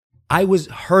I was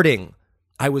hurting.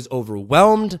 I was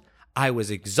overwhelmed. I was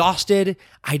exhausted.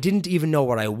 I didn't even know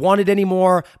what I wanted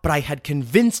anymore, but I had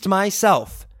convinced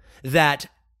myself that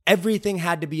everything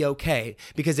had to be okay,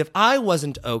 because if I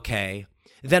wasn't okay,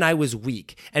 then I was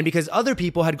weak. And because other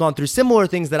people had gone through similar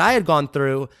things that I had gone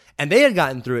through, and they had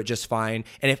gotten through it just fine,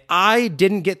 and if I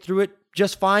didn't get through it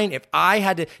just fine, if I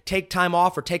had to take time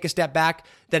off or take a step back,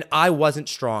 then I wasn't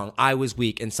strong. I was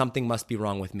weak, and something must be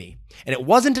wrong with me. And it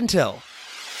wasn't until...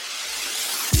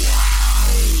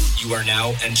 You are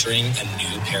now entering a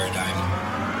new paradigm.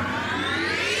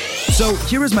 So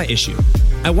here is my issue.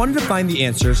 I wanted to find the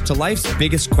answers to life's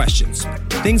biggest questions.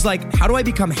 Things like, how do I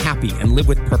become happy and live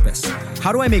with purpose?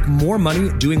 How do I make more money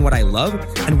doing what I love?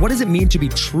 And what does it mean to be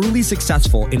truly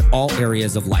successful in all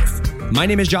areas of life? My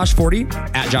name is Josh Forti,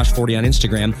 at Josh Forti on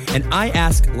Instagram, and I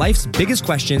ask life's biggest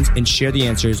questions and share the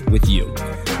answers with you.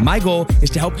 My goal is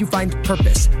to help you find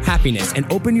purpose, happiness,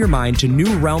 and open your mind to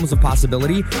new realms of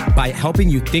possibility by helping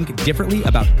you think differently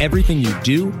about everything you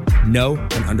do, know,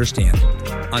 and understand.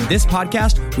 On this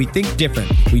podcast, we think different,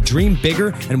 we dream bigger,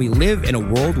 and we live in a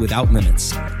world without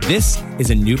limits. This is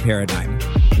a new paradigm.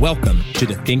 Welcome to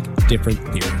the Think Different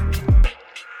Theory.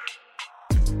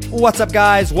 What's up,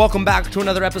 guys? Welcome back to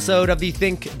another episode of the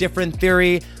Think Different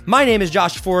Theory. My name is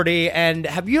Josh Forti, and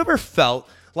have you ever felt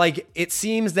like it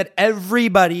seems that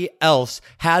everybody else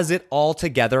has it all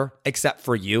together except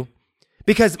for you?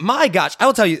 Because my gosh, I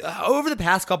will tell you, over the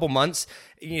past couple months,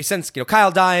 since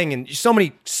Kyle dying and so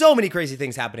many crazy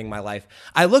things happening in my life,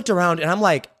 I looked around and I'm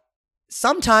like,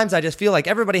 sometimes I just feel like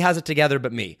everybody has it together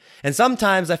but me. And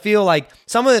sometimes I feel like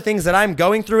some of the things that I'm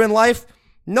going through in life,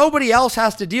 nobody else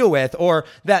has to deal with, or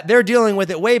that they're dealing with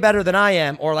it way better than I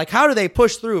am, or like, how do they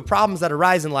push through problems that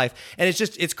arise in life? And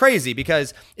it's crazy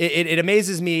because it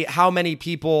amazes me how many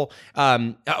people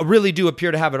really do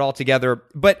appear to have it all together.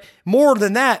 But more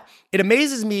than that, it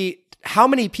amazes me how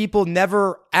many people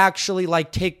never actually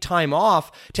take time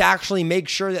off to actually make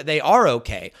sure that they are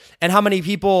okay. And how many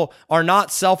people are not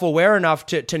self-aware enough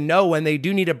to know when they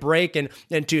do need a break and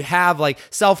to have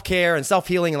self-care and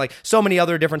self-healing and so many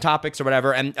other different topics or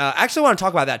whatever. And I actually want to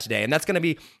talk about that today. And that's going to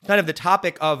be kind of the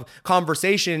topic of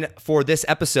conversation for this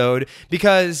episode,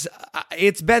 because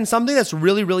it's been something that's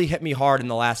really, really hit me hard in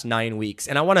the last 9 weeks.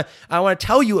 And I want to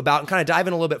tell you about and kind of dive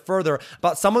in a little bit further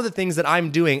about some of the things that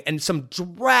I'm doing and some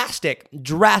drastic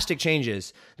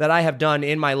changes that I have done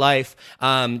in my life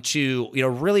to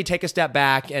really take a step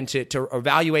back and to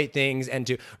evaluate things and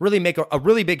to really make a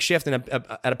really big shift at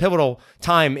a pivotal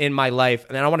time in my life.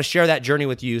 And I want to share that journey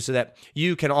with you so that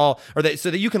you can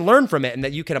so that you can learn from it and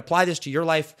that you can apply this to your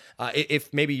life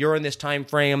if maybe you're in this time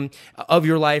frame of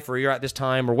your life, or you're at this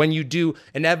time, or when you do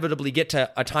inevitably get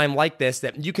to a time like this,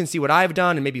 that you can see what I've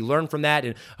done and maybe learn from that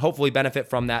and hopefully benefit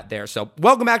from that there. So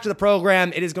welcome back to the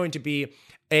program. It is going to be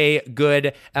a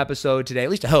good episode today. At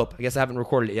least I hope. I guess I haven't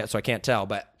recorded it yet, so I can't tell,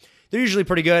 but they're usually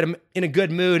pretty good. I'm in a good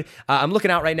mood. I'm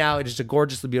looking out right now. It's just a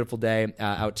gorgeously beautiful day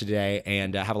out today,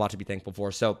 and have a lot to be thankful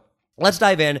for. So let's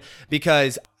dive in,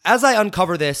 because as I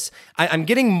uncover this, I'm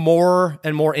getting more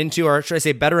and more into, or should I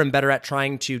say better and better at,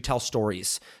 trying to tell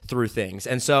stories through things.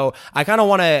 And so I kind of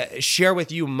want to share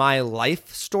with you my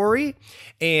life story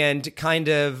and kind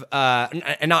of,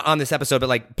 and not on this episode,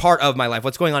 but part of my life,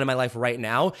 what's going on in my life right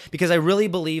now, because I really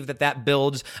believe that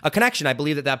builds a connection. I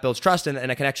believe that builds trust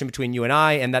and a connection between you and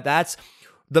I, and that's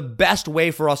the best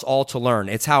way for us all to learn.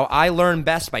 It's how I learn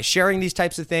best, by sharing these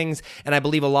types of things. And I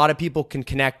believe a lot of people can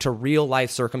connect to real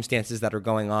life circumstances that are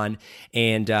going on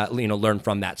and learn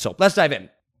from that. So let's dive in.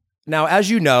 Now, as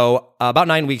you know, about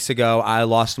 9 weeks ago, I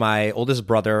lost my oldest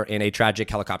brother in a tragic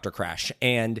helicopter crash.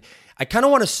 And I kind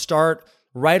of want to start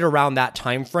right around that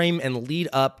time frame and lead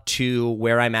up to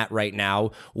where I'm at right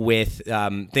now with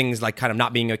things kind of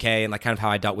not being okay and kind of how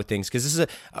I dealt with things, because this is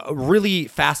a really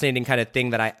fascinating kind of thing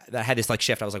that I had this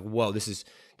shift. I was like, whoa, this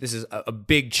is a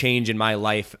big change in my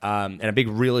life and a big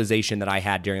realization that I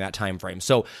had during that time frame.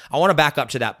 So I want to back up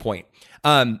to that point.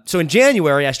 So in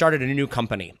January, I started a new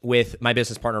company with my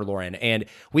business partner, Lauren, and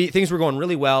things were going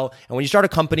really well. And when you start a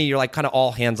company, you're kind of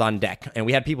all hands on deck. And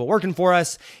we had people working for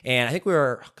us. And I think we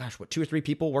were, 2 or 3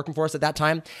 people working for us at that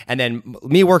time. And then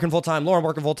me working full time, Lauren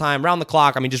working full time, round the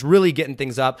clock. I mean, just really getting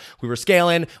things up. We were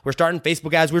scaling. We're starting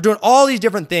Facebook ads. We were doing all these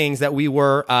different things that we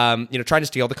were, trying to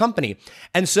scale the company.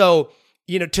 And so,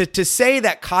 to say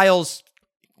that Kyle's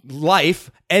life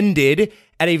ended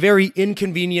at a very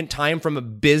inconvenient time from a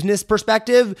business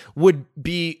perspective would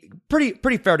be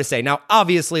pretty fair to say. Now,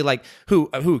 obviously,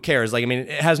 who cares? It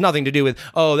has nothing to do with,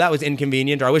 oh, that was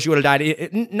inconvenient, or I wish you would have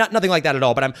died. Nothing like that at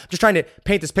all. But I'm just trying to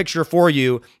paint this picture for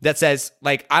you that says,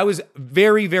 I was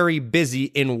very, very busy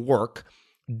in work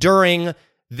during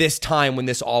this time when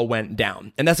this all went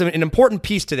down. And that's an important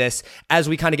piece to this as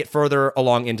we kind of get further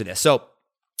along into this. So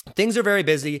things are very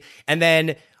busy. And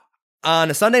then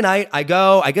on a Sunday night, I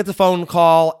get the phone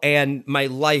call, and my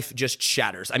life just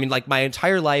shatters. I mean, like, my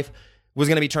entire life was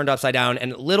going to be turned upside down.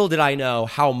 And little did I know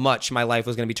how much my life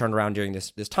was going to be turned around during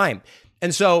this time.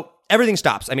 And so everything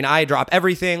stops. I mean, I drop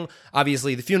everything.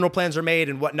 Obviously, the funeral plans are made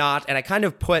and whatnot. And I kind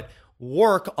of put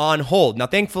work on hold. Now,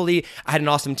 thankfully, I had an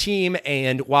awesome team.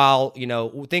 And while,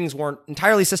 things weren't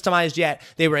entirely systemized yet,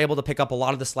 they were able to pick up a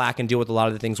lot of the slack and deal with a lot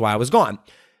of the things while I was gone.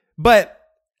 But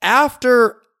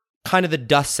after kind of the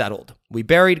dust settled, we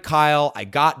buried Kyle. I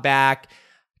got back,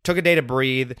 took a day to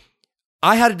breathe.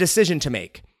 I had a decision to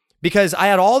make because I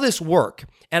had all this work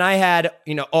and I had,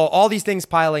 all these things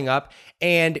piling up.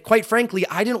 And quite frankly,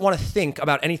 I didn't want to think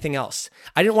about anything else.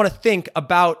 I didn't want to think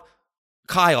about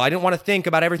Kyle. I didn't want to think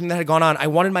about everything that had gone on. I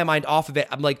wanted my mind off of it.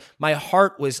 I'm like, my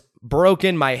heart was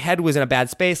broken. My head was in a bad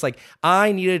space. Like,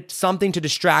 I needed something to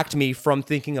distract me from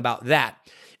thinking about that.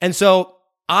 And so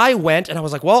I went and I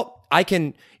was like, well, I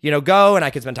can, go and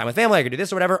I could spend time with family. I could do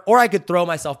this or whatever, or I could throw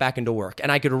myself back into work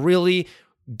and I could really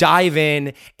dive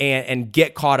in and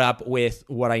get caught up with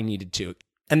what I needed to.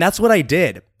 And that's what I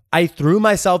did. I threw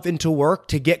myself into work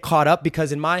to get caught up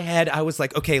because in my head, I was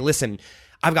like, okay, listen,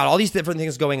 I've got all these different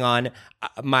things going on.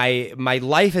 My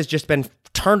life has just been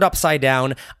turned upside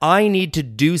down. I need to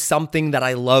do something that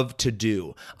I love to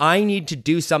do. I need to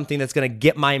do something that's going to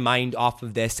get my mind off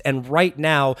of this. And right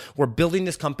now, we're building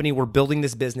this company. We're building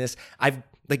this business. I've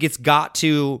got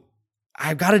to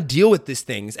deal with these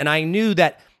things. And I knew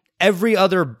that every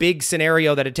other big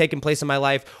scenario that had taken place in my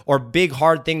life or big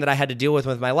hard thing that I had to deal with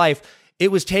my life, it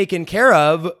was taken care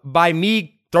of by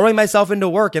me throwing myself into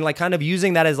work and kind of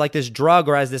using that as this drug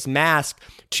or as this mask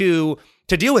to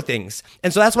deal with things.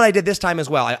 And so that's what I did this time as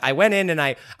well. I went in and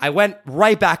I went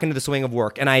right back into the swing of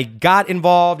work and I got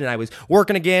involved and I was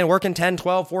working again, working 10,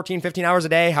 12, 14, 15 hours a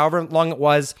day, however long it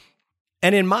was.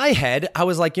 And in my head, I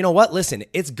was like, you know what? Listen,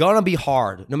 it's going to be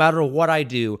hard no matter what I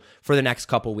do for the next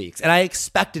couple weeks. And I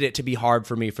expected it to be hard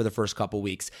for me for the first couple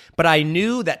weeks. But I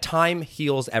knew that time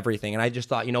heals everything. And I just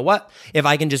thought, you know what? If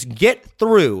I can just get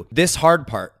through this hard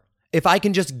part, if I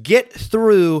can just get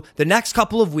through the next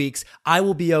couple of weeks, I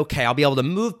will be okay. I'll be able to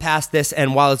move past this.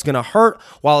 And while it's going to hurt,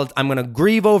 while I'm going to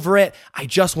grieve over it, I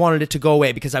just wanted it to go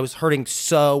away because I was hurting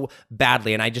so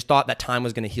badly. And I just thought that time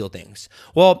was going to heal things.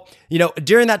 Well,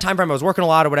 during that time frame, I was working a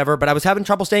lot or whatever, but I was having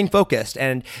trouble staying focused.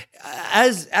 And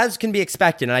as can be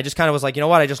expected, and I just kind of was like, you know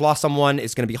what? I just lost someone.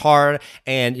 It's going to be hard.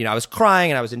 And, I was crying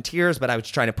and I was in tears, but I was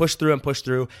trying to push through. And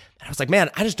I was like, man,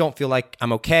 I just don't feel like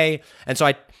I'm okay. And so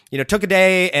I took a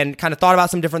day and kind of thought about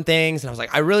some different things. And I was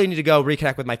like, I really need to go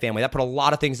reconnect with my family. That put a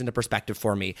lot of things into perspective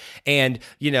for me. And,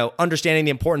 understanding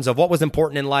the importance of what was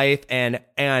important in life. And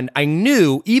I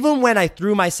knew, even when I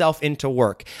threw myself into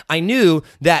work, I knew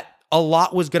that a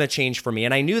lot was going to change for me.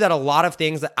 And I knew that a lot of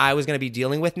things that I was going to be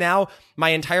dealing with now, my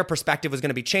entire perspective was going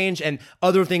to be changed and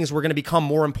other things were going to become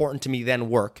more important to me than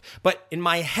work. But in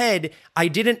my head, I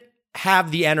didn't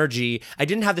have the energy, I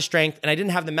didn't have the strength, and I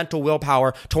didn't have the mental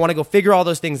willpower to want to go figure all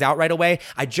those things out right away.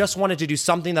 I just wanted to do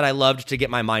something that I loved to get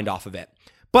my mind off of it.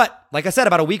 But like I said,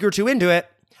 about a week or two into it,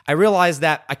 I realized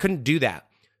that I couldn't do that.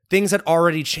 Things had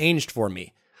already changed for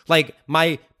me.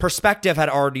 My perspective had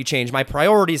already changed. My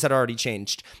priorities had already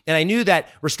changed. And I knew that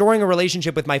restoring a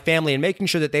relationship with my family and making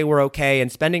sure that they were okay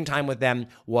and spending time with them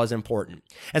was important.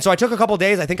 And so I took a couple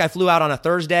days. I think I flew out on a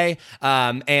Thursday.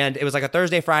 And it was like a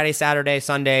Thursday, Friday, Saturday,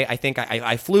 Sunday. I think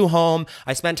I flew home.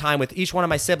 I spent time with each one of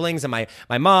my siblings and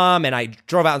my mom. And I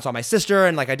drove out and saw my sister.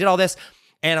 And I did all this.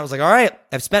 And I was like, all right,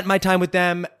 I've spent my time with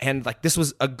them. And this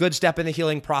was a good step in the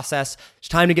healing process. It's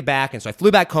time to get back. And so I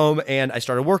flew back home and I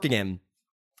started work again.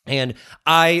 And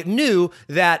I knew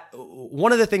that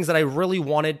one of the things that I really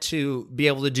wanted to be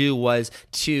able to do was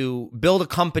to build a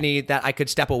company that I could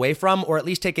step away from, or at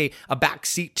least take a back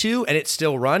seat to, and it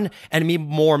still run, and me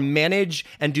more manage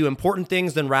and do important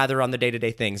things than rather on the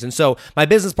day-to-day things. And so my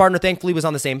business partner, thankfully, was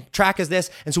on the same track as this.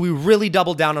 And so we really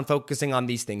doubled down on focusing on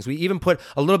these things. We even put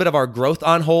a little bit of our growth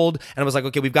on hold, and I was like,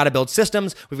 okay, we've got to build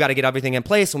systems. We've got to get everything in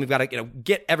place, and we've got to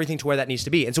get everything to where that needs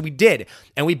to be. And so we did.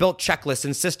 And we built checklists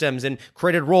and systems and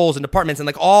created roles and departments and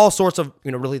all sorts of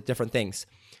really different things.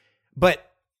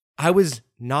 But I was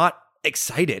not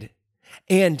excited.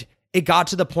 And it got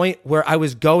to the point where I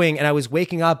was going and I was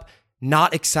waking up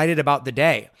not excited about the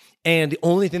day. And the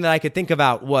only thing that I could think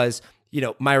about was,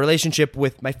 my relationship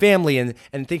with my family and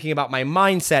thinking about my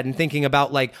mindset and thinking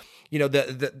about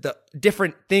the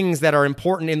different things that are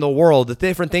important in the world, the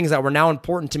different things that were now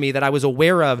important to me that I was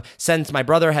aware of since my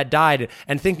brother had died,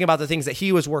 and thinking about the things that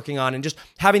he was working on, and just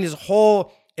having this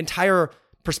whole entire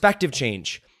perspective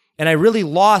change. And I really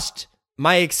lost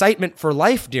my excitement for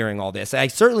life during all this. I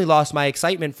certainly lost my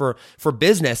excitement for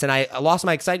business, and I lost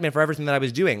my excitement for everything that I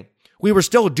was doing. We were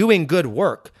still doing good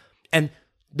work, and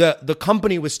the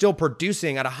company was still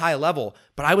producing at a high level,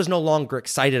 but I was no longer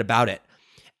excited about it.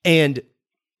 And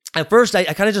at first, I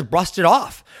kind of just brushed it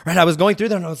off, right? I was going through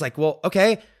there, and I was like, well,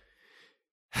 okay,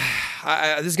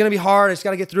 this is going to be hard. I just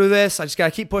got to get through this. I just got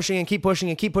to keep pushing and keep pushing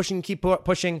and keep pushing and keep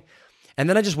pushing. And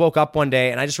then I just woke up one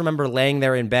day, and I just remember laying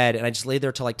there in bed, and I just laid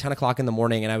there till like 10 o'clock in the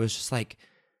morning, and I was just like,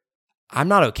 I'm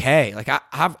not okay. Like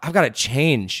I've got to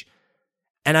change.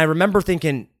 And I remember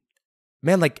thinking,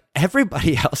 man, like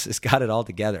everybody else has got it all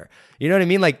together. You know what I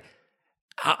mean? Like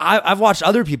I've watched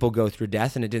other people go through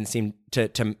death, and it didn't seem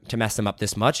to mess them up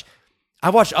this much.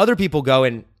 I've watched other people go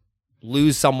and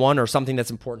lose someone or something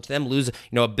that's important to them, lose,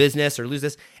 a business or lose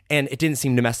this, and it didn't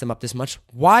seem to mess them up this much.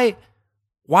 Why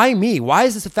me? Why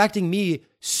is this affecting me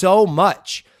so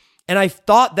much? And I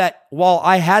thought that while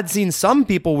I had seen some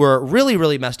people were really,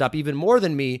 really messed up, even more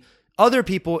than me, other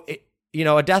people,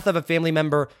 a death of a family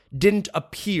member didn't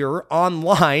appear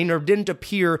online or didn't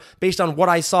appear based on what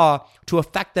I saw to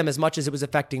affect them as much as it was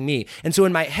affecting me. And so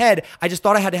in my head, I just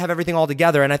thought I had to have everything all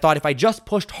together. And I thought if I just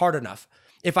pushed hard enough,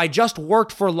 if I just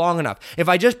worked for long enough, if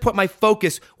I just put my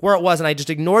focus where it was and I just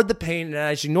ignored the pain and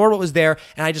I just ignored what was there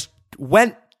and I just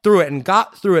went through it and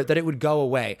got through it, that it would go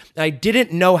away. And I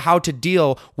didn't know how to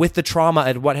deal with the trauma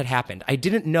and what had happened. I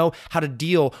didn't know how to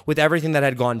deal with everything that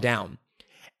had gone down.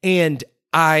 And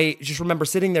I just remember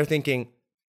sitting there thinking,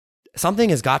 something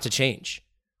has got to change.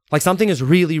 Like something has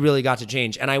really, really got to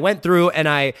change. And I went through and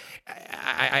I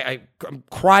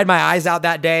cried my eyes out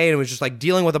that day and was just like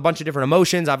dealing with a bunch of different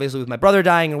emotions, obviously with my brother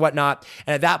dying and whatnot.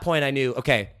 And at that point I knew,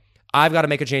 okay, I've got to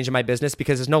make a change in my business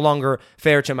because it's no longer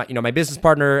fair to my, my business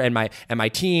partner and my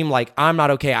team. Like I'm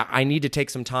not okay. I need to take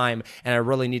some time and I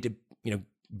really need to,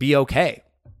 be okay.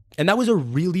 And that was a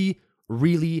really,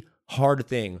 really hard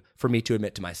thing for me to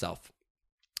admit to myself.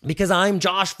 Because I'm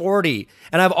Josh Forti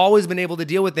and I've always been able to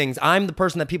deal with things. I'm the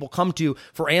person that people come to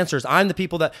for answers. I'm the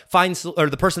people that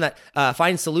the person that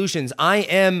finds solutions. I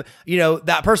am,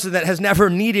 that person that has never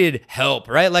needed help,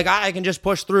 right? Like I can just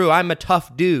push through. I'm a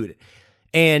tough dude.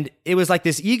 And it was like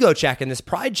this ego check and this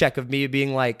pride check of me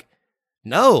being like,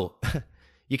 no,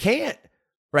 you can't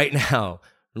right now.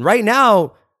 Right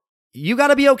now, you got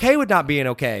to be okay with not being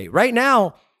okay. Right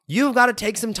now, you've got to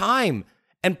take some time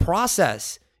and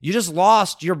process. You just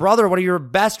lost your brother, one of your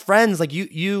best friends. Like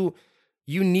you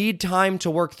need time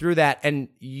to work through that, and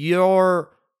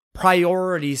your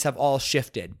priorities have all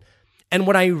shifted. And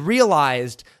when I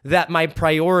realized that my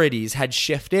priorities had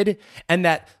shifted and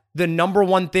that the number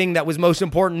one thing that was most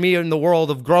important to me in the world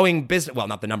of growing business, well,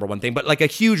 not the number one thing, but like a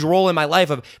huge role in my life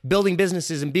of building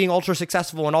businesses and being ultra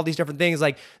successful and all these different things,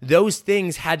 like those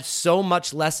things had so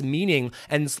much less meaning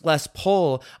and less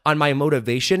pull on my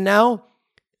motivation now.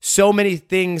 So many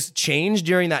things changed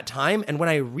during that time. And when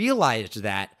I realized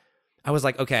that, I was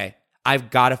like, okay, I've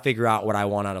got to figure out what I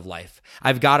want out of life.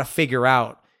 I've got to figure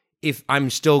out if I'm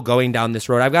still going down this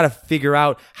road. I've got to figure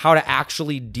out how to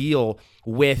actually deal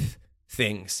with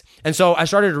things. And so I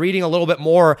started reading a little bit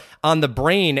more on the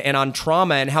brain and on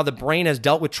trauma and how the brain has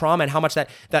dealt with trauma and how much that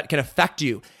can affect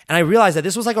you. And I realized that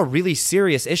this was like a really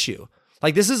serious issue.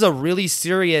 Like this is a really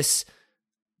serious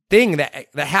thing that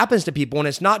happens to people. And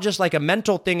it's not just like a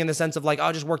mental thing in the sense of like,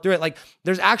 oh, just work through it. Like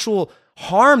there's actual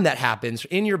harm that happens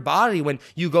in your body when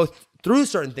you go through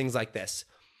certain things like this.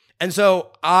 And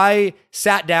so I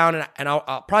sat down and I'll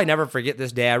probably never forget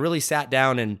this day. I really sat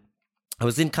down and I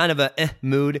was in kind of a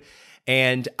mood.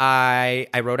 And I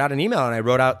wrote out an email and I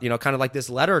wrote out, kind of like this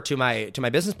letter to my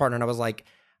business partner. And I was like,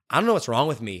 I don't know what's wrong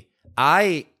with me.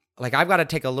 I've got to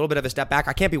take a little bit of a step back.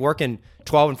 I can't be working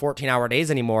 12 and 14 hour days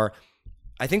anymore.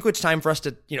 I think it's time for us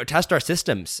to, test our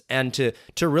systems and to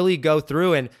really go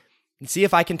through and see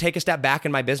if I can take a step back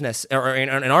in my business or in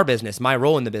our business, my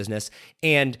role in the business,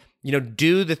 and,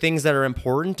 do the things that are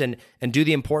important and do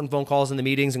the important phone calls and the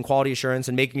meetings and quality assurance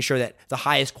and making sure that the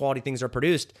highest quality things are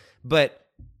produced, but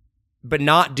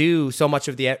not do so much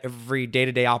of the every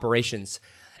day-to-day operations.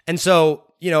 And so,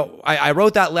 I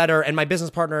wrote that letter, and my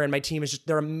business partner and my team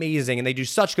they're amazing and they do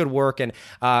such good work. And,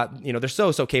 they're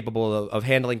so capable of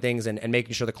handling things and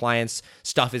making sure the client's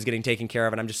stuff is getting taken care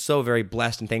of. And I'm just so very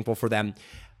blessed and thankful for them.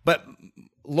 But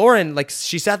Lauren,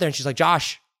 she sat there and she's like,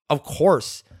 Josh, of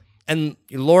course. And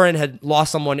Lauren had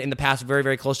lost someone in the past very,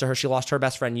 very close to her. She lost her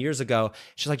best friend years ago.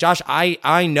 She's like, Josh,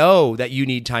 I know that you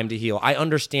need time to heal. I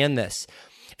understand this.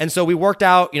 And so we worked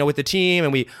out, with the team,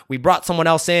 and we brought someone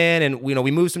else in, and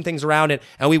we moved some things around,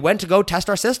 and we went to go test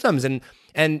our systems, and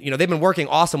they've been working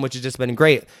awesome, which has just been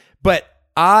great. But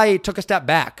I took a step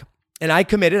back And I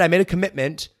made a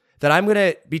commitment that I'm going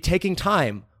to be taking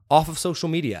time off of social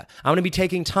media. I'm going to be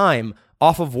taking time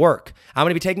off of work. I'm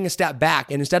going to be taking a step back.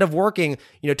 And instead of working,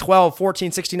 12,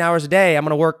 14, 16 hours a day, I'm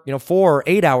going to work, 4 or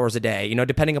 8 hours a day,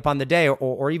 depending upon the day,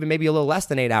 or even maybe a little less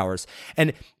than 8 hours.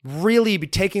 And really be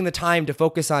taking the time to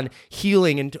focus on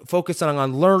healing and focus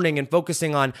on learning and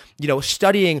focusing on,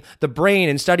 studying the brain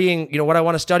and studying, what I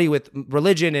want to study with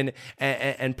religion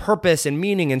and purpose and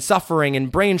meaning and suffering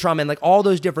and brain trauma and like all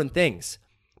those different things.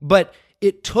 But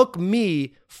it took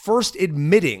me first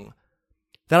admitting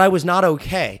that I was not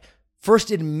okay.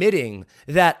 First admitting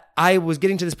that I was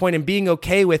getting to this point and being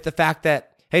okay with the fact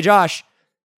that, hey, Josh,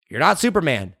 you're not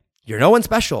Superman. You're no one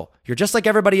special. You're just like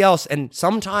everybody else. And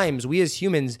sometimes we as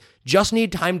humans just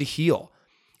need time to heal.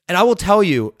 And I will tell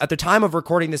you, at the time of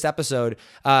recording this episode,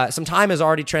 some time has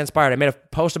already transpired. I made a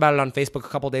post about it on Facebook a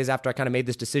couple of days after I kind of made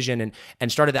this decision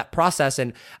and started that process.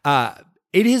 And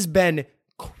it has been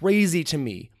crazy to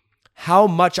me how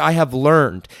much I have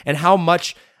learned and how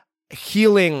much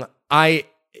healing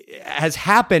has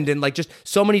happened, and like just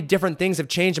so many different things have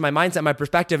changed in my mindset, my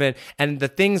perspective, and the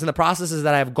things and the processes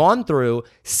that I've gone through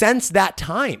since that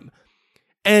time.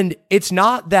 And it's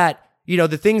not that,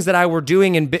 the things that I was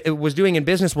doing in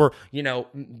business were,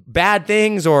 bad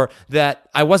things, or that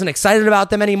I wasn't excited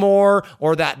about them anymore,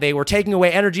 or that they were taking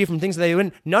away energy from things that they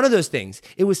wouldn't. None of those things.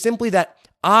 It was simply that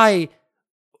I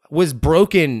was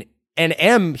broken and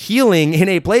am healing in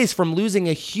a place from losing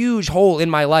a huge hole in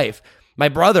my life, my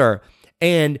brother,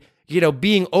 and,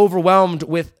 being overwhelmed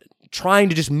with trying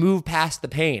to just move past the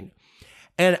pain.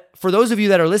 And for those of you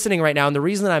that are listening right now, and the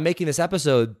reason that I'm making this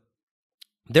episode,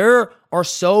 there are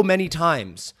so many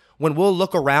times when we'll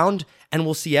look around and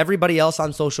we'll see everybody else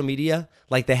on social media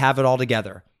like they have it all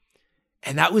together.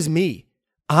 And that was me.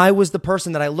 I was the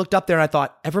person that I looked up there and I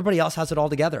thought, everybody else has it all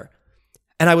together.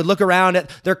 And I would look around at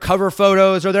their cover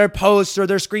photos or their posts or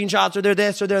their screenshots or their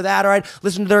this or their that, or I'd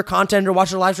listen to their content or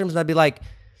watch their live streams, and I'd be like,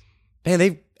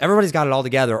 man, everybody's got it all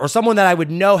together. Or someone that I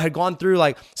would know had gone through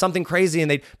like something crazy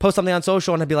and they'd post something on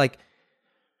social and I'd be like,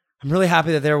 I'm really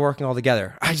happy that they're working all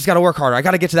together. I just got to work harder. I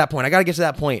got to get to that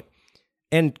point.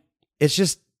 And it's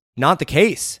just not the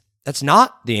case. That's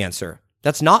not the answer.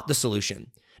 That's not the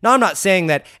solution. Now, I'm not saying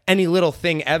that any little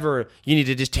thing ever, you need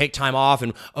to just take time off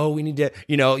and, we need to,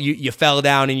 you fell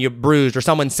down and you're bruised, or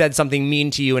someone said something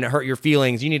mean to you and it hurt your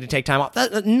feelings. You need to take time off.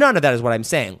 None of that is what I'm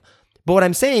saying. But what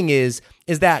I'm saying is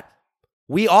that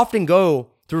we often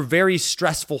go through very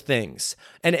stressful things,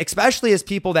 and especially as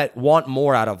people that want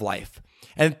more out of life.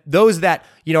 And those that,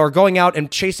 are going out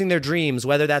and chasing their dreams,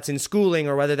 whether that's in schooling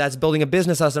or whether that's building a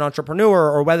business as an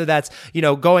entrepreneur, or whether that's,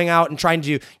 going out and trying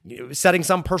to, setting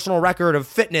some personal record of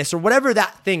fitness or whatever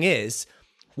that thing is,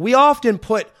 we often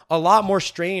put a lot more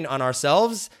strain on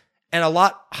ourselves and a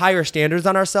lot higher standards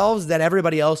on ourselves than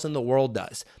everybody else in the world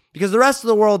does. Because the rest of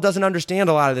the world doesn't understand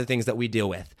a lot of the things that we deal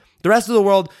with. The rest of the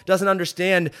world doesn't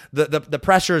understand the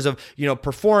pressures of,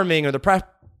 performing, or the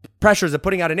pressures of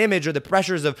putting out an image, or the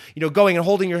pressures of, going and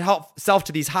holding yourself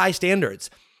to these high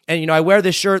standards. And, I wear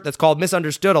this shirt that's called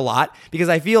Misunderstood a lot because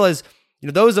I feel as,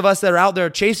 those of us that are out there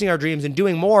chasing our dreams and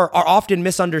doing more are often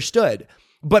misunderstood.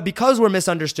 But because we're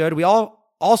misunderstood, we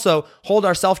all also hold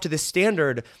ourselves to this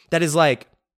standard that is like,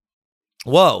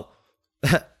 whoa,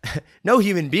 no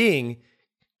human being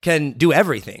can do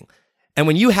everything. And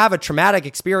when you have a traumatic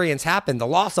experience happen, the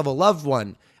loss of a loved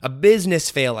one, a business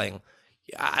failing,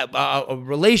 a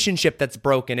relationship that's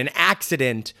broken, an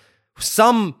accident,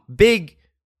 some big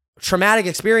traumatic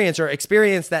experience or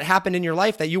experience that happened in your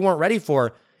life that you weren't ready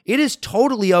for, it is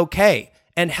totally okay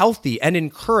and healthy and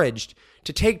encouraged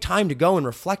to take time to go and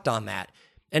reflect on that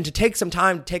and to take some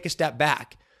time to take a step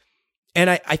back. And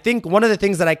I think one of the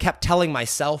things that I kept telling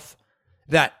myself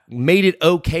that made it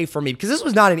okay for me, because this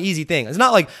was not an easy thing. It's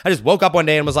not like I just woke up one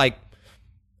day and was like,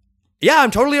 yeah,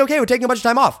 I'm totally okay with taking a bunch of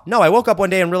time off. No, I woke up one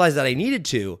day and realized that I needed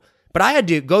to, but I had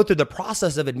to go through the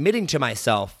process of admitting to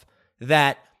myself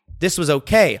that this was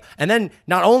okay. And then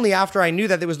not only after I knew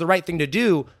that it was the right thing to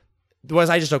do, was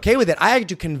I just okay with it, I had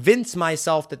to convince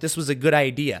myself that this was a good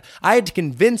idea. I had to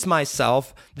convince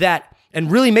myself that,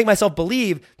 and really make myself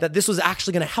believe that this was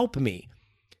actually going to help me.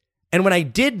 And when I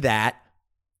did that,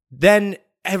 then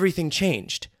everything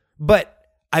changed. But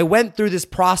I went through this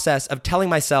process of telling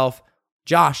myself,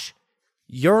 Josh,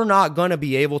 you're not going to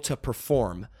be able to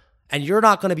perform, and you're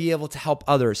not going to be able to help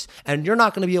others, and you're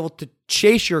not going to be able to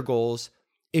chase your goals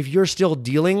if you're still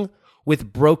dealing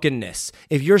with brokenness,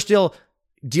 if you're still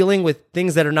dealing with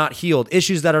things that are not healed,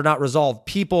 issues that are not resolved,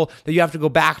 people that you have to go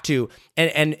back to.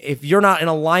 And if you're not in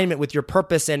alignment with your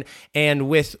purpose and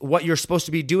with what you're supposed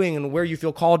to be doing and where you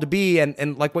feel called to be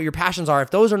and like what your passions are,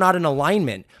 if those are not in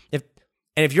alignment, if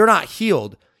And if you're not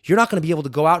healed, you're not going to be able to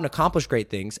go out and accomplish great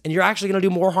things. And you're actually going to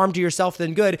do more harm to yourself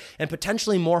than good, and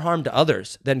potentially more harm to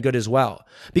others than good as well.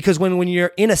 Because when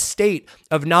you're in a state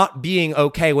of not being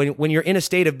okay, when you're in a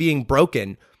state of being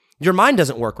broken, your mind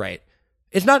doesn't work right.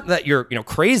 It's not that you're,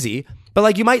 crazy, but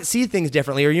like you might see things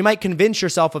differently, or you might convince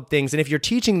yourself of things. And if you're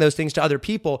teaching those things to other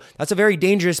people, that's a very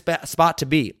dangerous spot to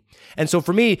be. And so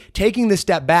for me, taking this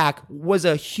step back was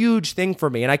a huge thing for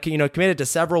me. And I committed to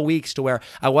several weeks to where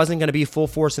I wasn't going to be full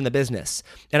force in the business.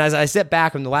 And as I sit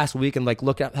back in the last week and like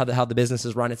look at how the business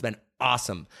is run, it's been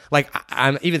awesome. Like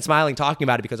I'm even smiling talking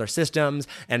about it because our systems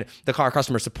and our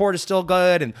customer support is still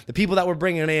good. And the people that we're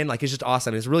bringing in, like, it's just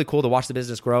awesome. It's really cool to watch the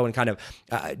business grow and kind of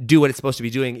do what it's supposed to be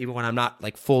doing, even when I'm not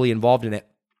like fully involved in it.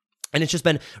 And it's just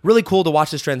been really cool to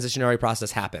watch this transitionary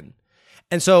process happen.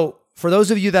 And so for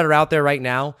those of you that are out there right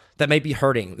now that might be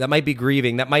hurting, that might be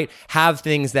grieving, that might have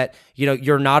things that,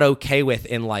 you're not okay with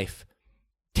in life,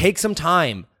 take some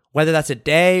time, whether that's a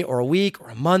day or a week or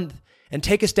a month, and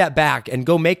take a step back and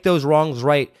go make those wrongs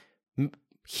right.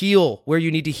 Heal where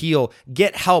you need to heal.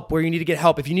 Get help where you need to get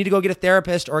help. If you need to go get a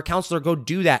therapist or a counselor, go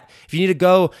do that. If you need to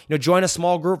go, join a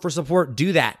small group for support,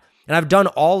 do that. And I've done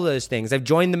all of those things. I've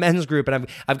joined the men's group, and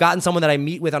I've gotten someone that I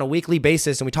meet with on a weekly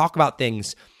basis, and we talk about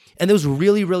things. And those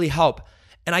really, really help.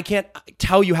 And I can't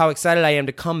tell you how excited I am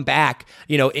to come back,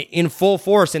 in full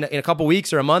force in a couple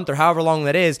weeks or a month or however long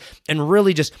that is, and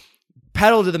really just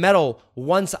pedal to the metal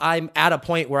once I'm at a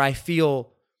point where I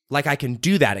feel like I can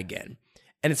do that again.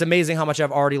 And it's amazing how much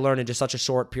I've already learned in just such a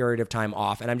short period of time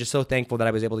off. And I'm just so thankful that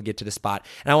I was able to get to this spot.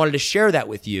 And I wanted to share that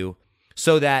with you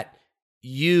so that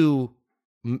you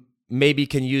maybe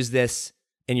can use this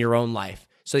in your own life,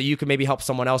 so that you can maybe help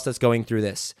someone else that's going through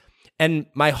this. And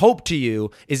my hope to you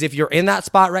is if you're in that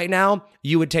spot right now,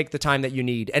 you would take the time that you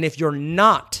need. And if you're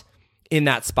not in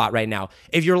that spot right now,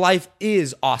 if your life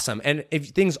is awesome and if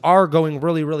things are going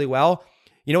really, really well,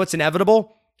 you know what's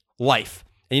inevitable? Life.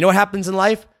 And you know what happens in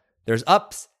life? There's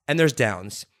ups and there's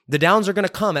downs. The downs are going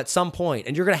to come at some point,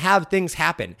 and you're going to have things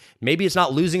happen. Maybe it's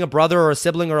not losing a brother or a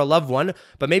sibling or a loved one,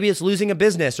 but maybe it's losing a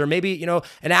business, or maybe,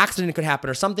 an accident could happen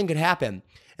or something could happen.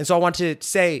 And so I want to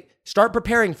say, start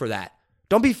preparing for that.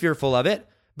 Don't be fearful of it.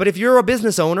 But if you're a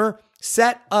business owner,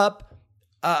 set up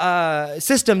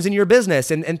systems in your business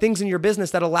and things in your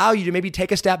business that allow you to maybe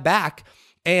take a step back.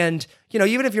 And,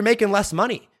 even if you're making less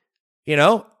money,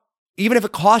 even if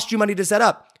it costs you money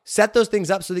to set those things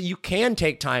up so that you can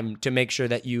take time to make sure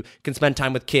that you can spend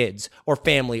time with kids or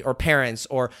family or parents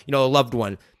or, a loved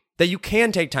one, that you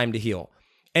can take time to heal.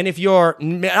 And if you're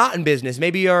not in business,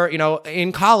 maybe you're,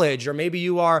 in college, or maybe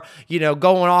you are,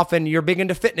 going off and you're big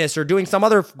into fitness or doing some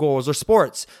other goals or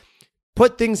sports,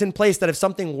 put things in place that if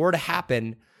something were to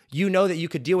happen, that you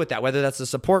could deal with that, whether that's a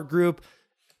support group,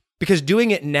 because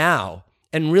doing it now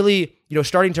and really,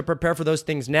 starting to prepare for those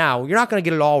things now, you're not going to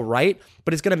get it all right,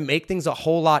 but it's going to make things a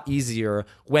whole lot easier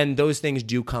when those things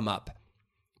do come up.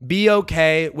 Be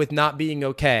okay with not being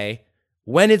okay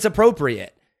when it's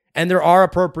appropriate. And there are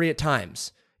appropriate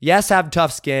times. Yes, have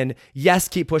tough skin. Yes,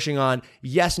 keep pushing on.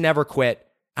 Yes, never quit.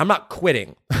 I'm not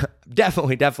quitting.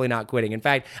 Definitely not quitting. In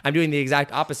fact, I'm doing the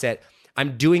exact opposite.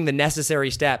 I'm doing the necessary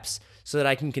steps so that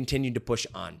I can continue to push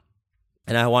on.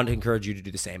 And I want to encourage you to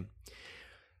do the same.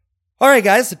 All right,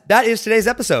 guys, that is today's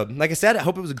episode. Like I said, I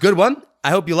hope it was a good one. I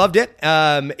hope you loved it.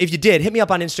 If you did, hit me up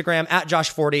on Instagram at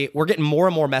Josh40. We're getting more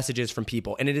and more messages from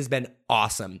people, and it has been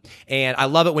awesome. And I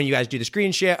love it when you guys do the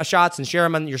screenshots and share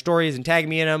them on your stories and tag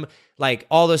me in them. Like,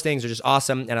 all those things are just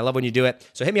awesome, and I love when you do it.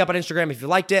 So hit me up on Instagram if you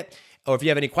liked it, or if you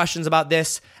have any questions about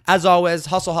this. As always,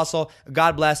 hustle.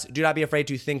 God bless. Do not be afraid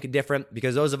to think different,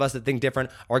 because those of us that think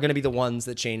different are going to be the ones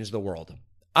that change the world.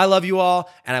 I love you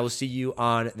all, and I will see you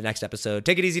on the next episode.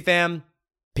 Take it easy, fam.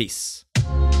 Peace.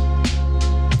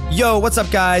 Yo, what's up,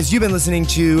 guys? You've been listening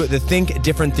to the Think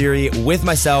Different Theory with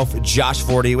myself, Josh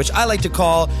Forti, which I like to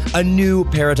call a new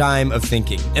paradigm of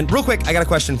thinking. And real quick, I got a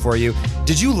question for you.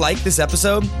 Did you like this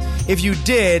episode? If you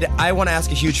did, I want to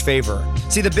ask a huge favor.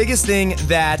 See, the biggest thing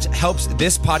that helps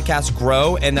this podcast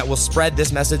grow and that will spread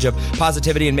this message of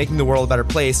positivity and making the world a better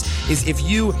place is if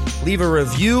you leave a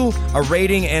review, a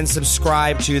rating, and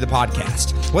subscribe to the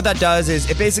podcast. What that does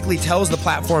is it basically tells the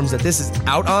platforms that this is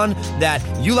out on that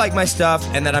you like my stuff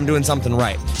and that I'm doing something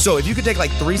right. So if you could take like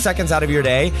 3 seconds out of your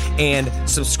day and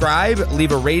subscribe,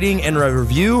 leave a rating and a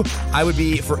review, I would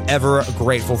be forever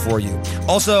grateful for you.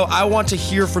 Also, I want to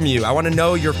hear from you. I want to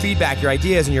know your feedback, your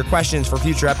ideas, and your questions for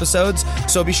future episodes.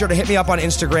 So be sure to hit me up on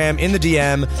Instagram in the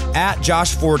DM at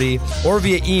Josh40 or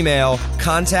via email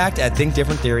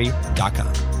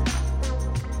contact@thinkdifferenttheory.com.